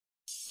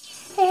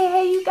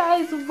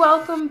guys,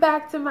 welcome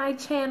back to my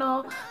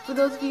channel. For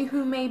those of you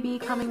who may be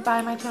coming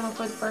by my channel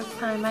for the first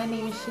time, my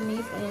name is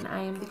Shanice and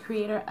I am the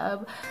creator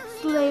of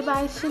Slay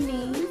by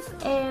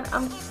Shanice, and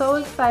I'm so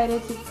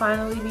excited to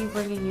finally be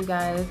bringing you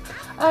guys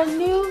a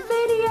new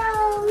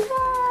video. Yay!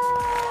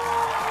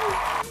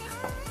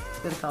 It's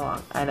been so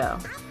long. I know,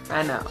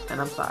 and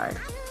I'm sorry.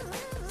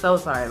 So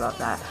sorry about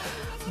that.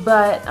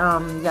 But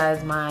you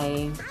guys,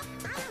 my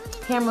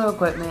camera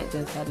equipment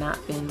just had not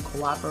been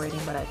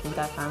cooperating, but I think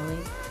I finally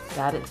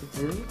got it to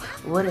do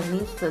what it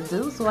needs to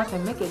do so I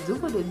can make it do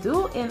what it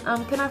do. And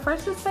can I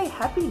first just say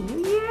Happy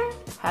New Year?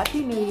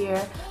 Happy New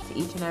Year to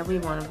each and every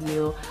one of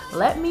you.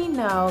 Let me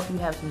know if you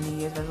have some New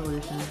Year's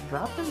resolutions.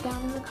 Drop them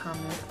down in the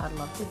comments. I'd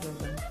love to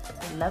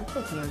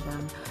hear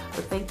them.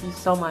 But thank you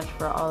so much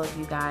for all of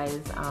you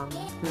guys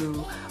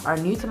who are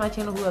new to my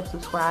channel, who have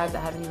subscribed.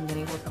 I haven't even been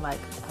able to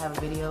have a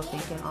video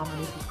thanking all my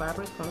new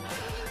subscribers for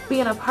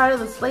being a part of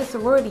the Slay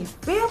sorority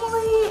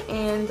family.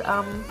 And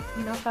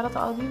shout out to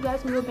all of you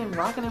guys who have been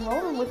rocking and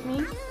rolling with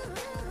me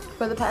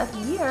for the past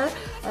year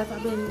as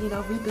I've been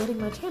rebuilding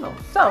my channel.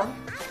 So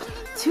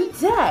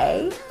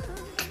today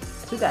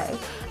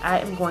I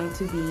am going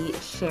to be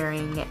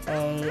sharing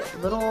a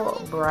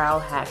little brow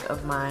hack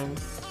of mine.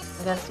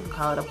 I guess you can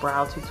call it a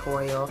brow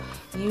tutorial,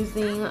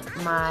 using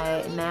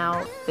my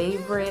now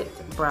favorite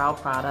brow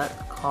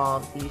product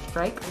called the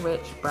Strike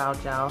Rich Brow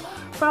Gel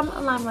from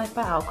Limelight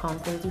by Alcone.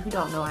 For those of you who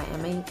don't know, I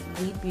am a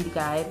lead beauty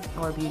guide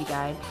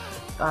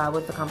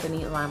with the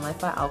company Limelight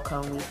by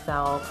Alcone. We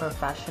sell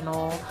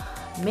professional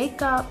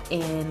makeup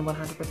and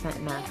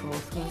 100% natural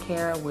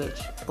skincare, which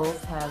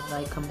both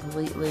have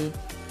completely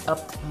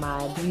upped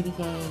my beauty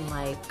game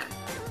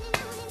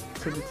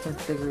to the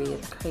 10th degree.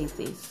 It's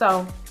crazy.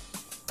 So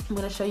I'm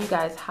going to show you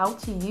guys how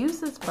to use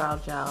this brow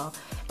gel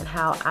and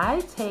how I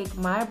take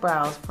my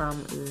brows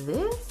from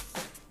this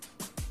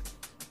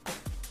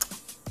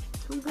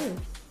to this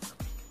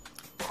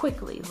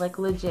quickly,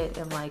 legit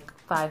in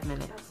 5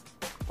 minutes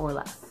or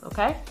less.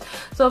 Okay,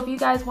 so if you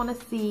guys want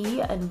to see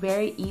a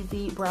very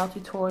easy brow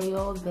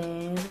tutorial,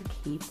 then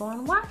keep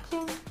on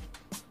watching.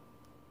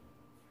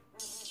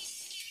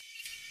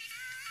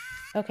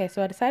 Okay,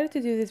 so I decided to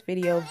do this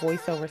video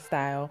voiceover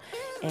style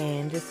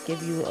and just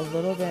give you a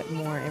little bit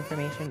more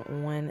information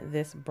on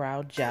this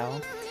brow gel.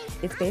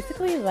 It's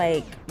basically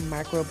like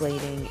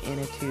microblading in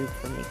a tube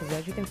for me, because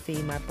as you can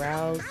see, my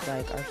brows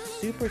are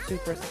super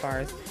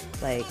sparse.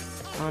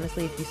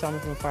 Honestly, if you saw me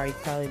from afar, you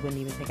probably wouldn't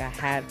even think I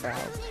had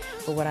brows.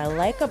 But what I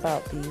like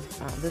about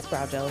this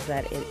brow gel is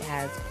that it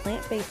has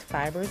plant-based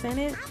fibers in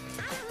it,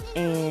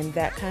 and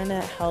that kind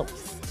of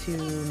helps to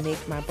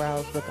make my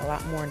brows look a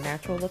lot more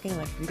natural looking.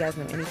 If you guys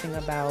know anything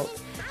about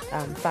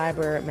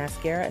fiber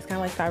mascara, it's kind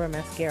of like fiber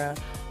mascara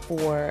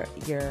for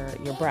your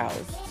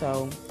brows.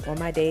 So on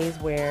my days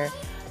where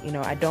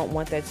I don't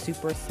want that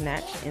super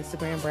snatched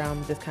Instagram brow,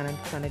 I'm just kind of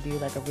trying to do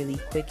a really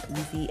quick,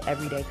 easy,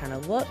 everyday kind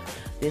of look,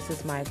 this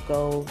is my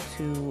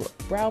go-to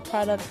brow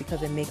product,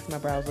 because it makes my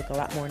brows look a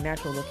lot more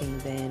natural looking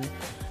than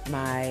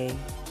my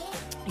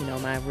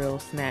my real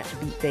snatch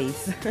beat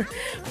face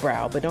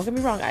brow. But don't get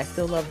me wrong, I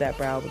still love that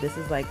brow, but this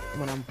is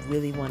when I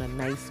really want a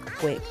nice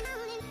quick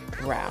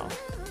brow.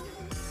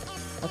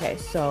 Okay,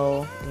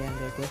 so yeah,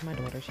 there goes my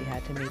daughter. She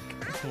had to make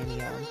a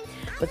cameo.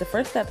 But the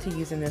first step to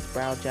using this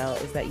brow gel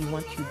is that you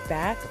want to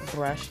back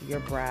brush your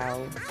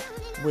brows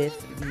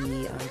with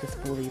the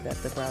spoolie that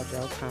the brow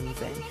gel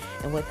comes in.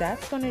 And what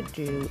that's going to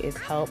do is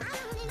help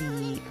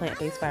the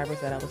plant-based fibers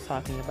that I was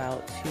talking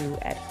about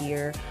to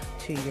adhere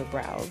to your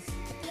brows.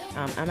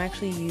 I'm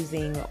actually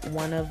using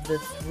one of the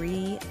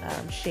 3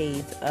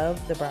 shades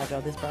of the brow gel.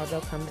 This brow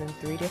gel comes in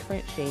 3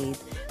 different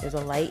shades. There's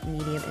a light,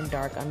 medium, and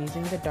dark. I'm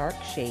using the dark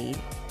shade.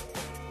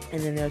 And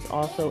then there's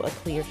also a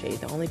clear shade.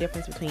 The only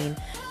difference between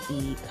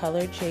the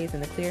colored shades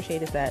and the clear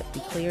shade is that the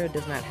clear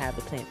does not have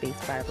the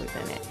plant-based fibers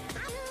in it.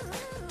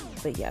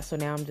 But yeah, so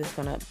now I'm just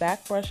gonna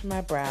back brush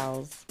my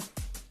brows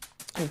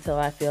until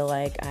I feel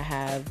like I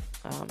have,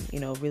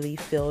 really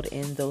filled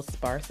in those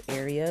sparse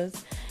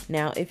areas.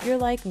 Now, if you're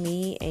like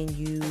me and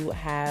you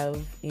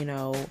have,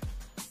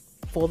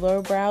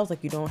 fuller brows,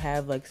 you don't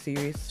have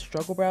serious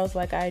struggle brows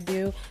like I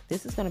do,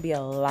 this is going to be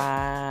a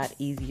lot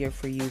easier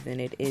for you than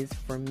it is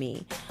for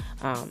me.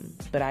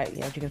 But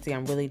as you can see,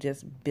 I'm really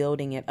just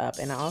building it up.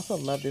 And I also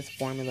love this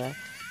formula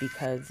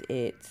because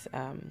it's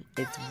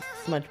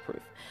smudge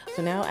proof.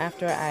 So now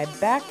after I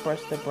back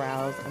brush the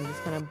brows, I'm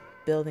just kind of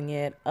building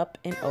it up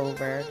and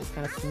over, just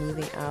kind of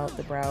smoothing out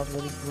the brows,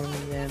 really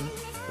grooming them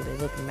so they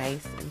look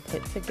nice and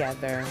put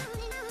together.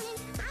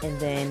 And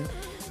then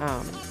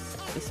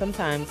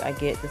sometimes I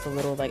get just a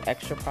little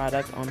extra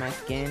product on my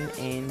skin,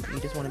 and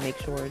you just want to make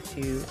sure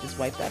to just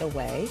wipe that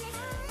away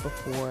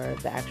before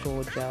the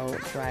actual gel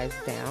dries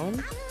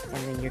down,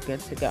 and then you're good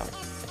to go.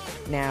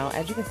 Now,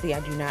 as you can see, I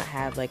do not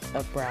have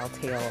a brow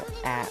tail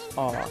at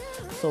all.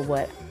 So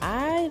what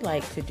I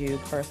like to do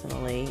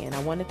personally, and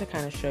I wanted to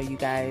kind of show you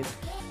guys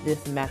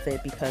this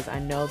method because I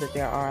know that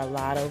there are a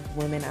lot of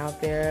women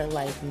out there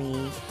like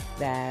me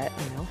that,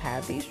 you know,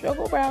 have these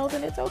struggle brows,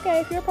 and it's okay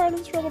if you're a part of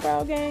the struggle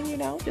brow gang, you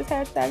know, just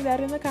hashtag that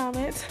in the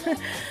comments.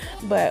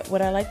 But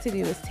what I like to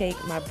do is take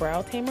my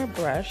brow tamer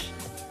brush,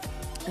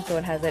 and so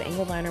it has that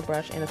angled liner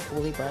brush and a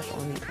spoolie brush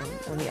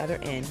on the other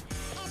end,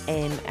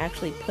 and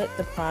actually put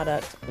the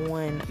product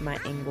on my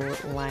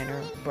angled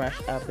liner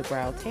brush of the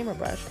brow tamer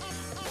brush.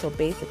 So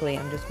basically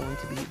I'm just going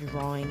to be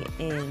drawing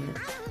in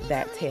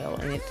that tail,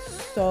 and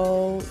it's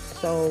so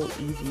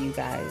easy, you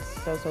guys,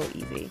 so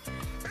easy.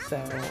 So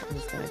I'm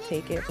just going to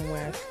take it from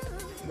where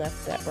I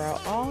left that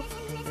brow off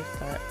and just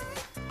start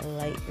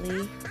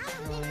lightly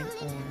drawing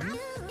on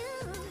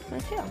my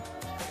tail.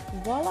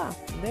 Voila,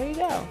 there you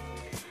go.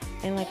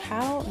 And like,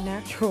 how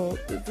natural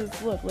does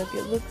this look? Like,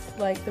 it looks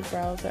like the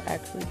brows are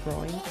actually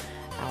growing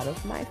out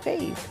of my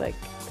face. Like,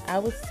 I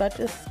was such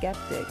a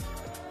skeptic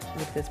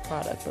with this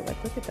product, but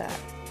like, look at that.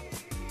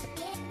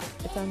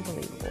 It's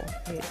unbelievable.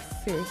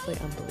 It's seriously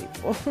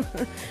unbelievable.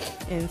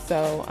 And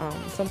so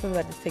sometimes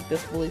I just take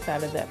this woolly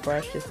side of that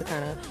brush just to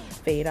kind of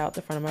fade out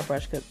the front of my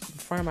brush,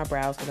 front of my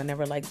brows, because I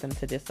never like them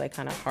to just like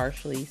kind of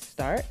harshly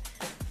start.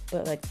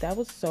 But like, that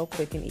was so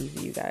quick and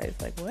easy, you guys.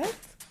 Like, what?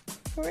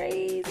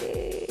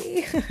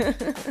 Crazy.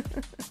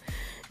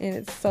 And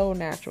it's so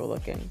natural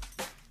looking.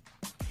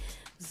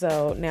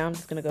 So now I'm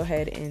just gonna go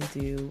ahead and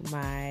do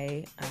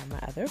my my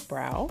other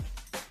brow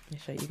and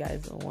show you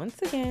guys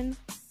once again.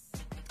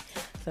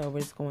 So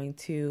we're just going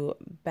to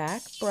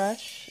back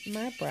brush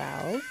my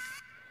brows,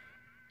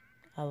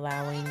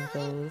 allowing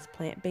those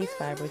plant-based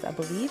fibers, I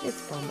believe it's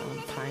from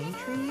pine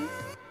trees,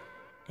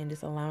 and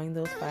just allowing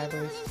those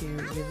fibers to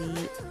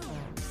really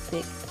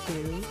stick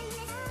to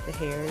the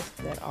hairs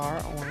that are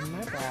on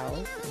my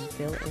brows and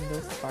fill in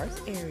those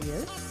sparse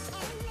areas.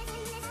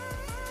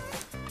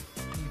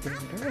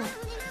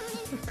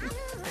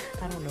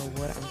 I don't know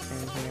what I'm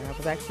saying here.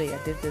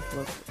 I did this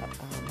look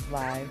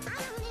live,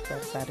 so I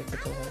decided to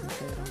go ahead and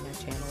put it on my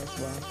channel as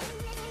well.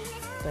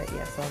 But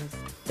yeah, so I'm just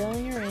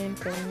filling her in,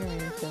 filling her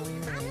in,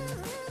 filling her in.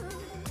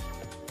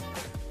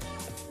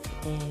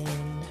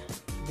 And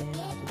then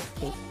I'll just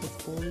take the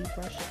spoolie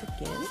brush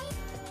again.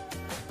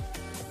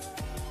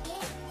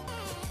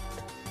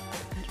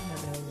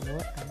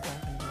 What I'm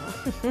talking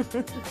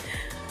about.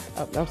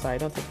 Oh, I'm sorry,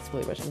 don't take the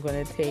spoolie brush. I'm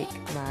going to take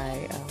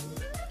my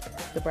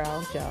the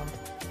brow gel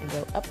and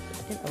go up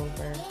and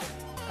over,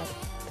 up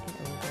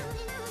and over.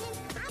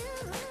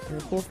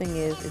 And the cool thing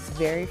is, it's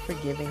very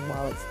forgiving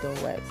while it's still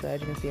wet. So as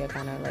you can see, I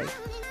kind of like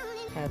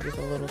have just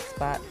a little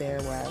spot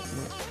there where I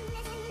went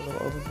a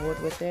little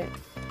overboard with it.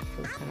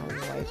 So just kind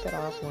of wipe it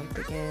off once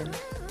again.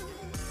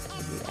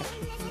 Maybe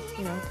actually,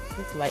 you know,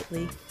 just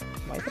lightly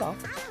wipe it off.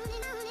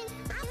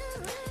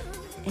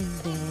 And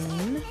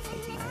then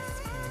take my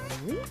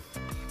spoolie.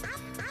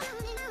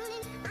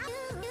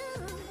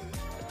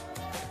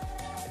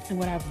 And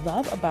what I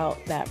love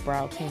about that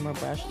brow tamer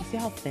brush, you see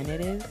how thin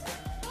it is?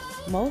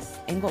 Most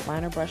angled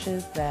liner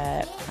brushes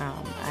that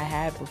I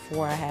had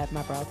before I had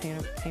my brow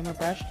tamer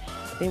brush,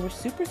 they were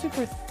super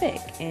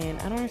thick, and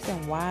I don't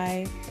understand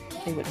why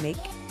they would make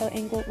an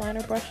angled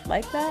liner brush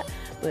like that.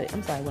 But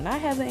I'm sorry, when I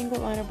have the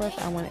angled liner brush,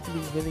 I want it to be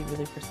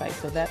really precise.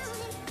 So that's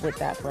what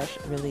that brush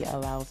really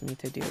allows me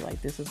to do.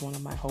 Like, this is one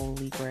of my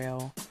holy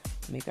grail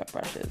makeup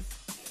brushes.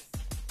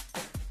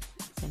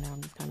 So now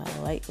I'm just kind of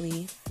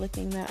lightly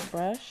flicking that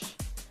brush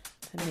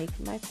to make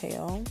my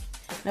tail.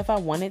 Now if I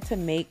wanted to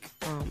make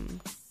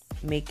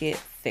it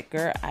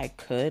thicker, I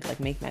could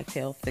like make my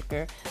tail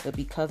thicker, but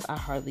because I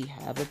hardly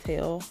have a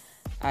tail,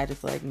 I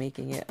just like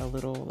making it a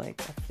little like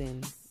a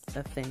thin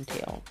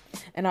tail.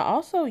 And I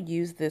also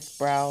use this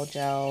brow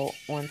gel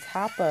on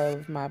top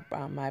of my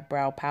my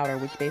brow powder,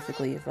 which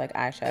basically is like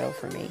eyeshadow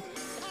for me.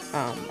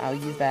 I'll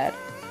use that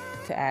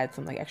to add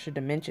some like extra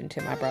dimension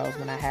to my brows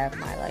when I have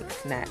my like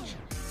snatch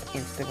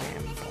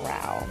Instagram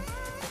brow.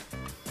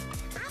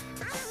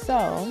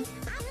 So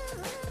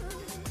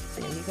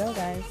there you go,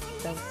 guys.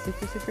 That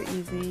was super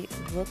easy.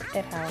 Look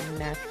at how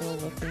natural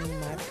looking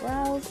my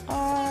brows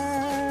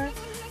are.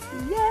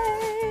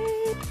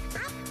 Yay!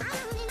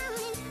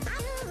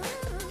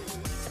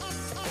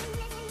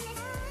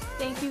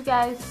 Thank you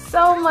guys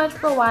so much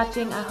for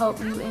watching. I hope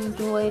you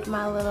enjoyed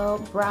my little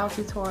brow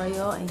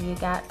tutorial and you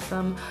got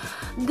some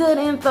good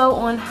info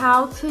on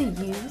how to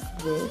use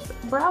this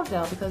brow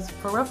gel, because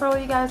for real,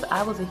 you guys,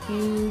 I was a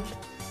huge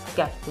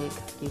skeptic.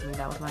 Excuse me,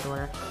 that was my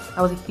daughter.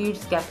 I was a huge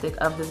skeptic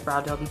of this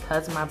brow gel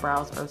because my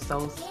brows are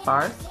so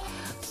sparse.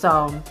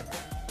 So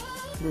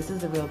this is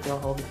the real deal,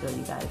 holy deal,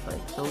 you guys.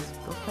 Like those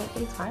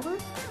plant-based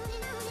fibers,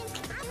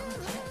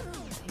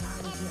 they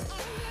are legit.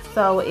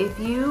 So if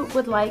you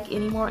would like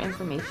any more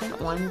information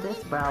on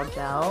this brow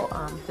gel,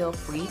 feel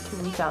free to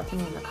reach out to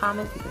me in the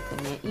comments. You can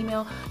send me an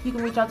email. You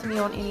can reach out to me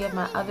on any of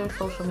my other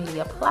social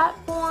media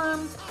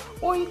platforms,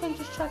 or you can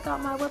just check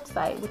out my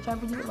website,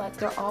 whichever you would like.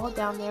 They're all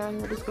down there in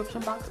the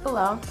description box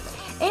below.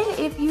 And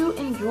if you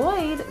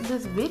enjoyed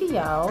this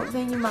video,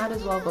 then you might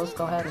as well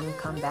go ahead and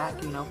come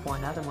back, you know, for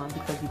another one,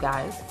 because you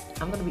guys,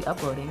 I'm going to be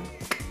uploading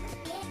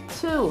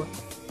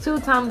two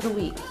times a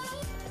week,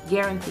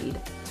 guaranteed,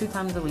 2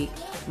 times a week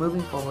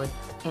moving forward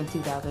in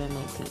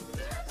 2019.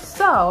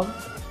 So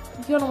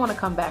you're gonna want to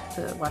come back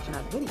to watch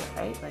another video,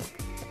 right? Like,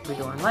 we're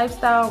doing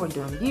lifestyle, we're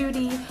doing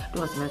beauty,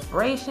 doing some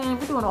inspiration,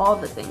 we're doing all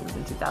the things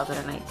in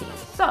 2019.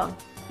 So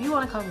if you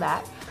want to come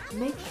back,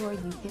 make sure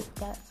you hit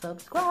that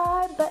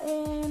subscribe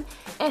button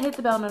and hit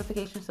the bell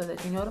notification so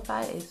that you're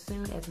notified as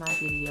soon as my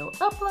video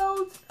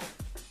uploads.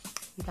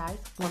 You guys,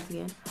 once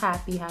again,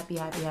 happy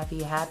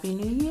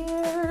New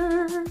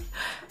Year.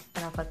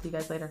 And I'll talk to you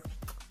guys later.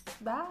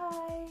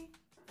 Bye.